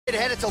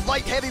Ahead, it's a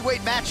light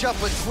heavyweight matchup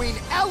between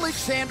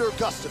Alexander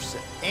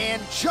Gustafasson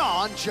and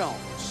Jon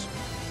Jones.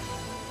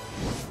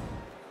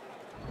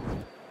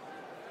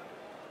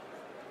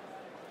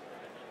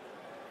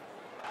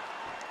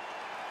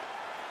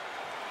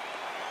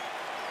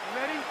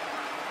 Ready?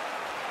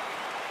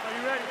 Are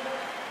you ready?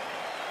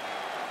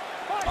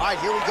 All right,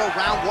 here we go,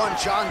 round one,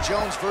 Jon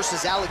Jones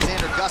versus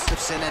Alexander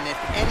Gustafasson, and if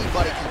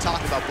anybody can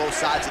talk about both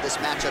sides of this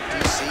matchup,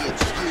 DC,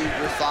 it's you.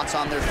 Your thoughts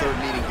on their third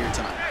meeting here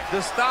tonight?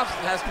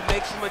 Gustafasson has to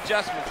make some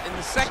adjustments. In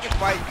the second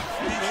fight,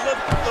 he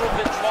looked a little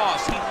bit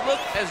lost. He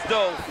looked as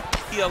though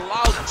he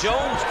allowed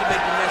Jones to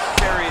make the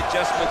necessary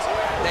adjustments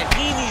that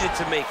he needed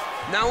to make.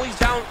 Now he's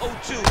down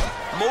 0-2.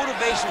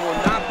 Motivation will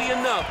not be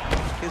enough.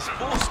 His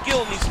full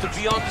skill needs to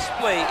be on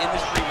display in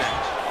this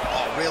rematch.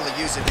 Oh, really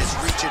using his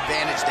reach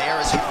advantage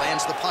there as he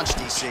lands the punch,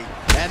 DC.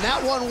 And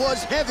that one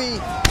was heavy.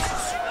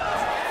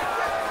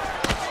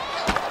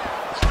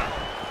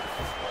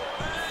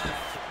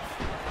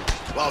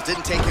 Well, it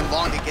didn't take him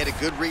long to get a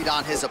good read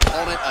on his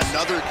opponent.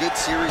 Another good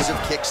series of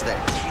kicks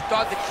there. He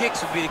thought the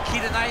kicks would be the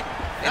key tonight,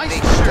 and nice they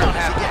sure done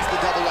as he gets the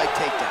double leg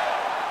takedown.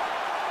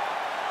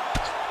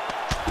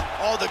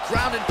 Oh, the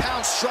ground and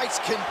pound strikes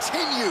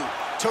continue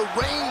to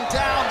rain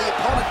down. The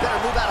opponent better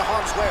move out of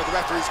harm's way or the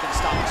referee's going to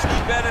stop him.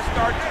 He better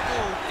start to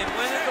move, and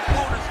when his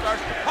opponent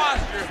starts to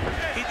posture,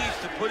 he needs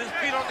to put his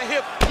feet on the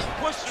hip,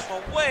 push him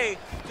away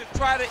to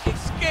try to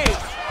escape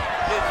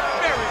this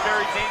very,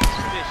 very dangerous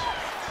position.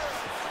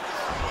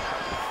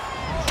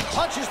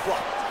 Punch is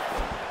blocked.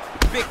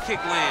 Big kick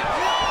lands.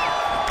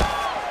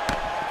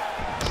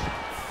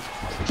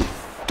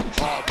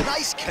 Oh,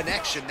 nice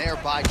connection there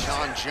by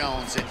Jon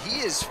Jones, and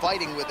he is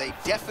fighting with a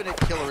definite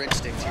killer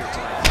instinct here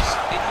tonight.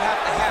 And you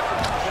have to have it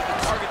because the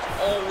target's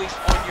always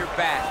on your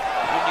back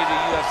when you're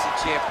the UFC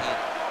champion.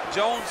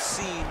 Jones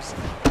seems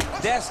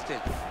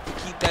destined to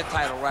keep that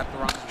title wrapped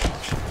around his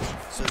waist.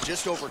 So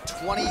just over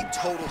 20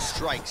 total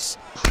strikes,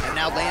 and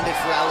now landed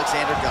for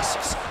Alexander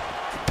Gustafasson.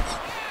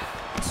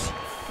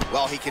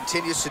 Well, he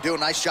continues to do a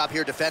nice job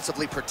here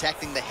defensively,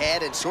 protecting the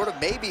head and sort of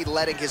maybe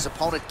letting his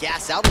opponent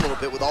gas out a little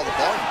bit with all the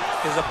volume.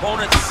 His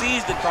opponent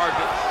sees the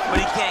target, but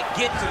he can't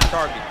get to the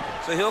target.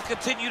 So he'll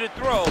continue to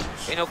throw,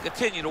 and he'll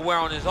continue to wear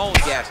on his own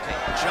gas tank.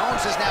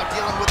 Jones is now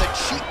dealing with a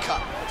cheek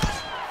cut.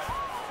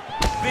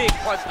 Big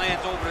punch lands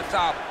over the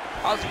top.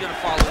 How's he gonna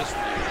follow this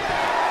one?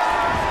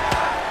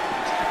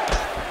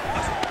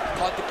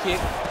 Caught the kick.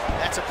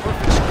 That's a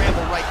perfect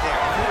scramble right there.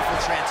 Beautiful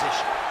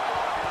transition.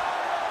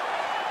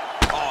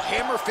 Oh,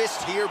 hammer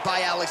fist here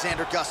by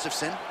Alexander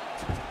Gustafasson.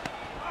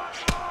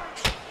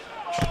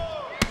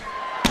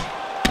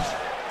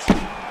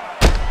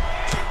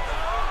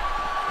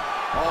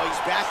 Oh,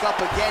 he's back up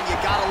again. You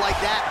gotta like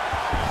that.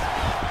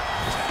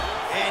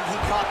 And he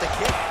caught the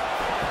kick.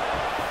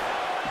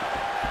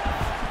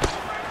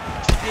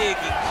 Big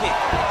kick.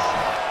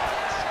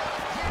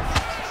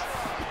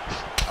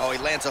 Oh, he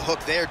lands a hook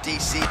there,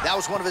 DC. That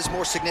was one of his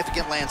more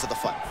significant lands of the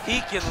fight.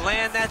 He can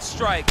land that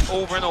strike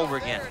over and over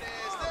again.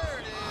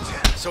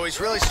 So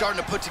he's really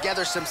starting to put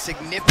together some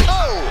significant...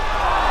 Oh!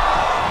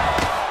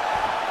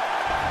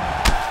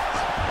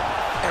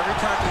 Every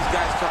time these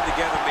guys come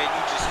together, man,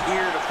 you just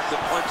hear the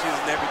punches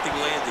and everything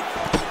landing.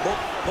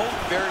 Both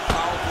very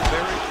powerful,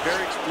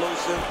 very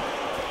explosive.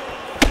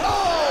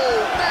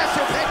 Oh!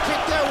 Massive head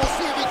kick there. We'll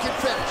see if he can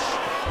finish.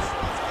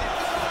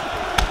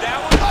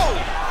 That one. Oh!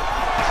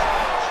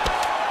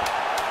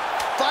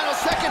 Final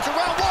seconds of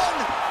round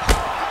one.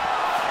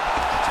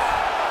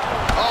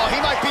 Oh, he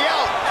might be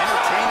out.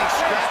 Entertaining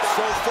scrap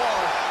so far.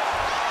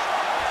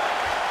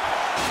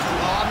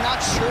 Well, I'm not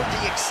sure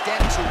the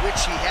extent to which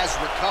he has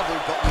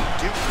recovered, but we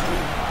do.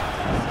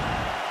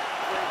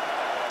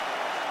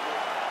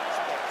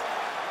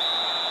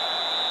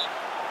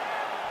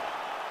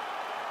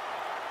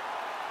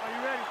 Are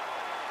you ready?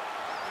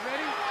 You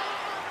ready?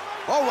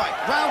 All right,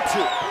 round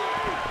two.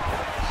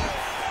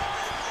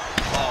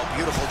 Oh,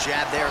 beautiful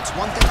jab there. It's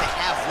one thing to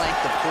have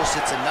length, of course,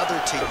 it's another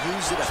to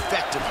use it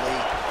effectively.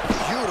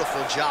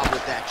 Beautiful job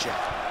with that jab.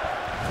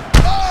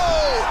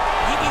 Oh!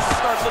 He needs to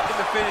start looking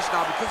to finish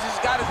now because he's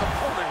got his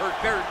opponent hurt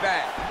very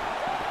bad.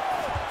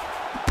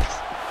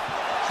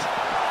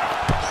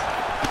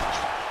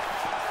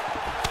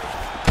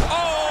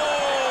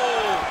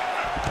 Oh!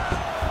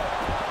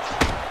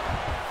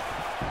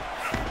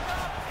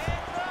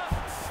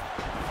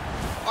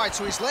 All right,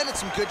 so he's landed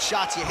some good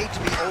shots. You hate to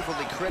be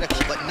overly critical,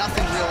 but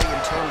nothing really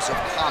in terms of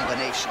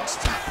combinations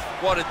tonight.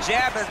 Well, the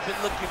jab has been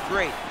looking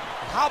great.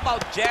 How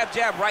about jab,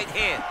 jab, right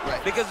hand?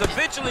 Right. Because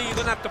eventually you're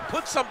going to have to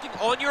put something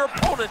on your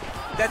opponent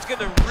that's going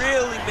to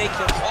really make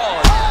him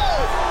pause.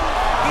 Oh!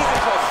 He's in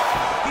trouble.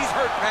 He's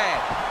hurt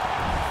bad.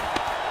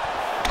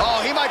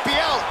 Oh, he might be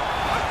out.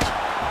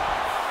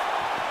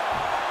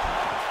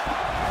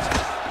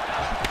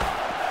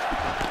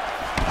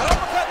 An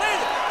uppercut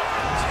landed.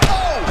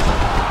 Oh!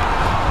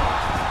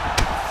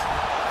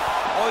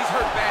 Oh, he's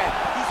hurt bad.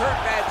 He's hurt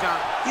bad, John.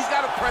 He's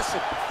got to press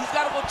him. He's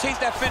got to go chase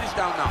that finish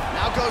down now.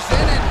 Now goes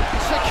in and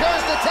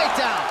secures the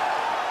takedown.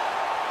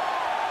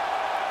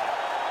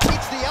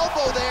 Beats the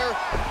elbow there.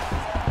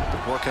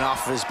 Working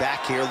off of his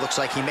back here. Looks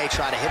like he may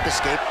try to hip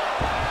escape.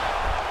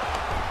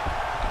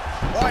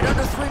 All right,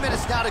 under 3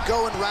 minutes now to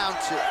go in round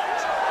 2.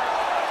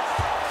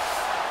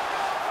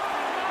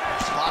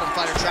 Bottom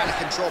fighter trying to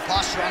control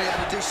posture, unable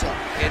to do so.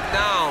 And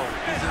now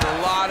he's in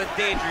a lot of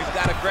danger. He's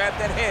got to grab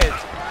that head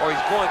or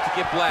he's going to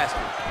get blasted.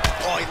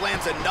 Oh, he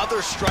lands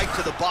another strike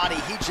to the body.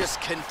 He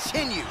just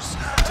continues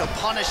to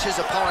punish his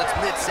opponent's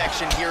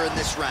midsection here in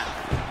this round.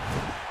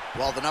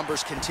 While the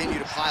numbers continue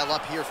to pile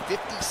up here,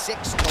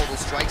 56 total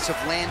strikes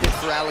have landed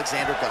for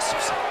Alexander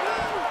Gustafasson.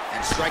 And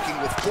striking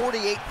with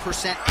 48%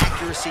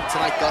 accuracy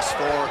tonight thus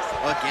far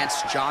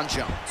against Jon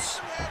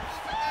Jones.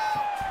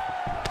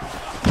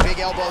 Big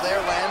elbow there,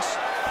 lands.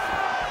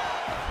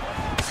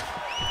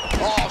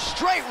 Oh,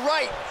 straight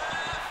right.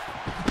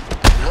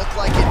 Looked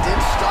like it did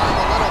stun him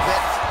a little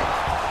bit.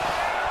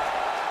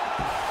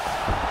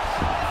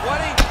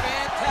 What a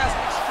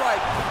fantastic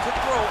strike to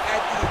throw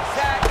at the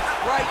exact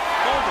right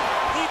moment.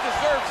 He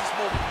deserves this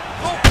moment.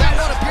 That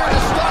one appeared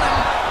to stun him.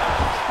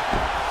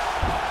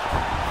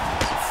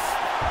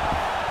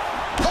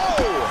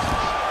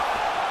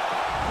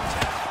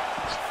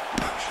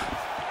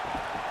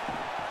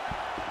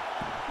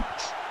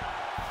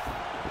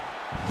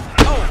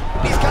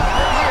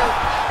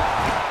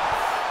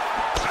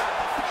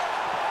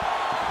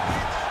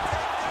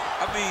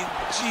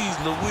 Jeez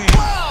Louise.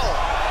 Wow!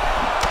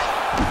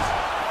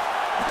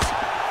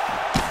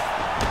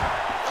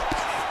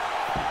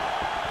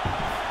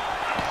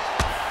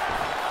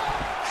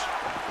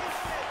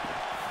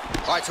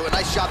 All right, so a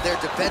nice job there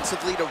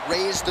defensively to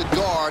raise the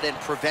guard and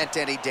prevent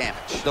any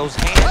damage. Those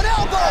hands. An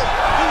elbow!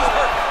 He's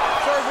hurt.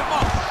 Serve him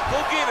up. Go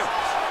get him.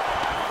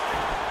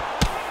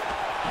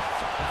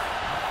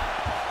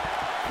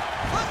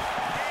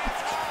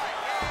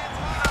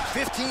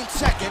 15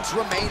 seconds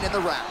remain in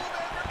the round.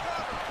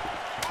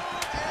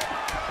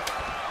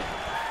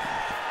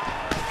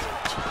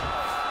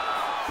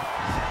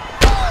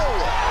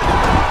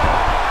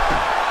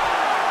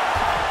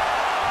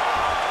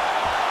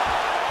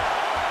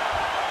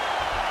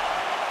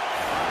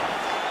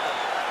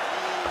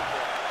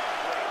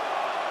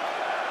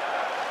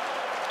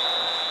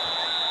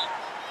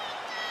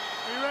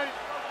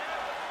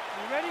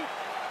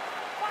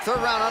 Third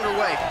round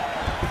underway.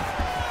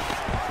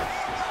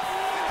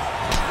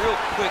 Real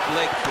quick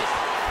leg kick.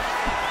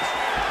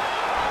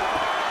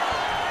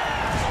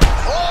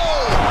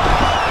 Oh!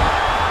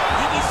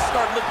 He needs to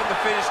start looking to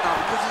finish now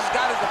because he's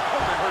got his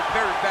opponent hurt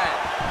very bad.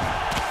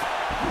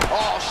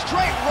 Oh,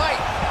 straight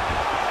right.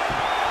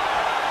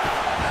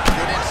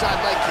 Good inside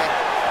leg kick.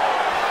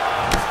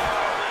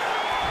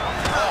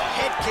 Oh,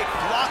 head kick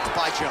blocked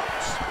by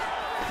Jones.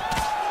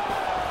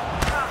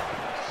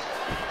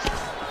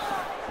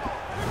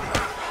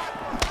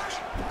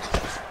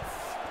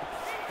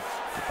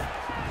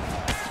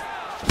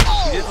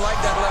 He didn't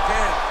like that left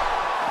hand.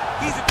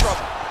 He's in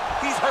trouble.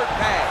 He's hurt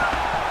bad.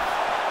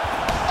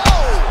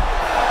 Oh!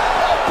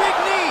 Oh, big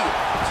knee!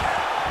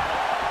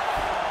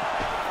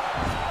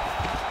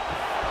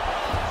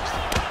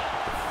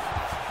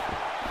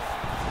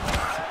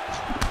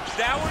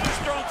 That one is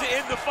thrown to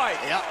end the fight.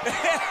 Yep.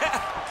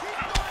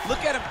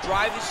 Look at him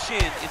drive his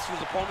shin into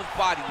his opponent's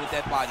body with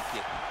that body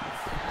kick.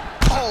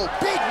 Oh,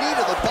 big knee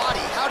to the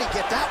body. How'd he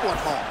get that one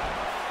home?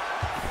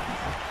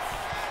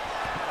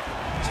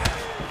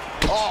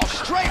 Oh,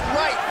 straight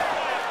right.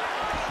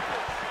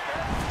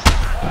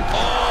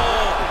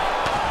 Oh!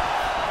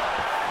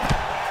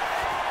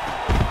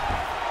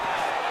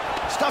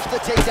 Stuffs the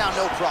takedown,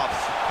 no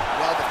problem.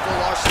 Well, the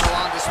full arsenal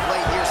on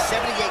display here.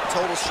 78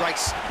 total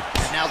strikes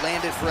have now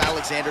landed for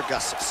Alexander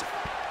Gustafasson.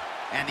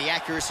 And the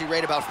accuracy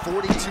rate about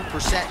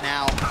 42%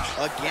 now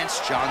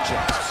against Jon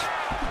Jones.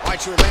 All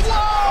right, you're landing.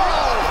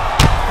 Whoa!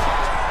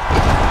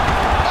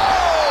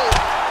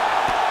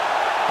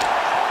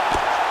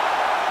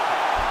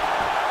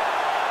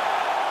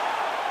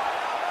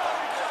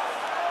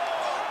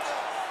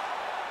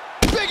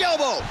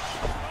 Elbow.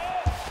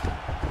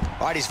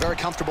 All right, he's very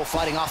comfortable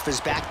fighting off his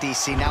back,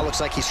 DC. Now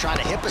looks like he's trying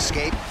to hip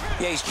escape.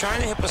 Yeah, he's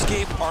trying to hip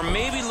escape or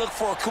maybe look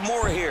for a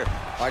Kimura here.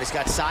 All right, he's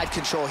got side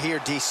control here,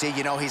 DC.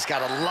 You know, he's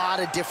got a lot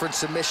of different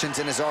submissions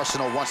in his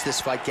arsenal once this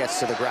fight gets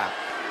to the ground.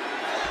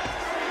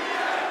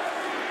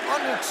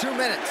 Under 2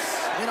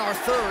 minutes in our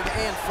third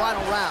and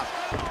final round.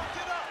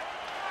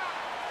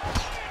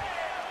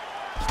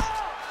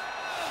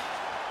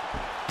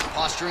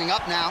 Posturing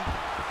up now.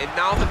 And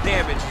now the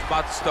damage is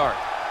about to start.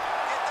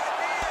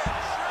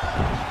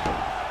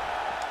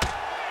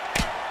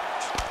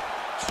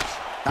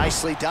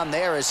 Nicely done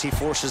there as he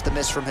forces the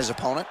miss from his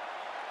opponent.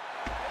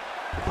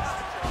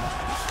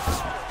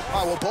 All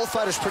right, well, both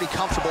fighters pretty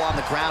comfortable on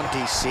the ground,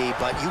 DC,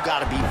 but you got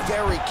to be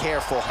very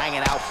careful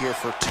hanging out here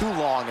for too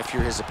long if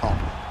you're his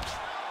opponent.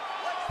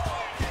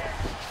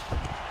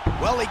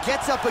 Well, he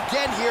gets up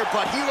again here,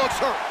 but he looks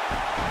hurt.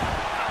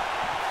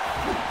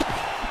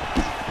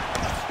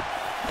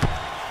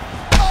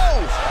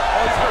 Oh,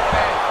 he's hurt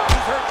bad.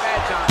 He's hurt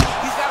bad, John.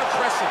 He's got to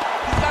press him.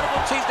 He's got to go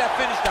chase that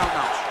finish down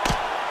now.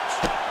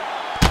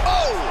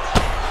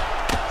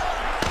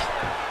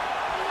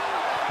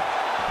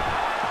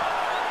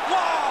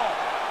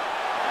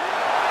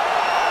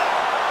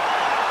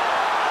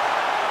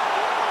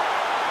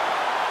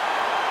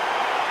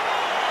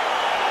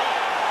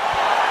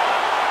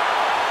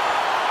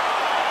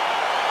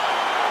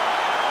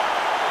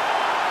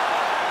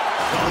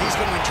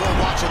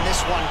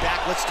 this one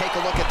back. Let's take a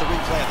look at the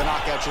replay of the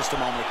knockout just a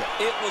moment ago.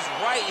 It was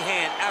right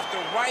hand after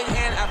right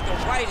hand after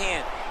right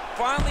hand.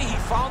 Finally, he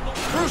found the...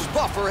 Bruce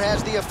Buffer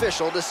has the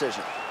official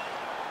decision.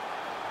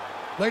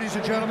 Ladies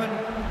and gentlemen,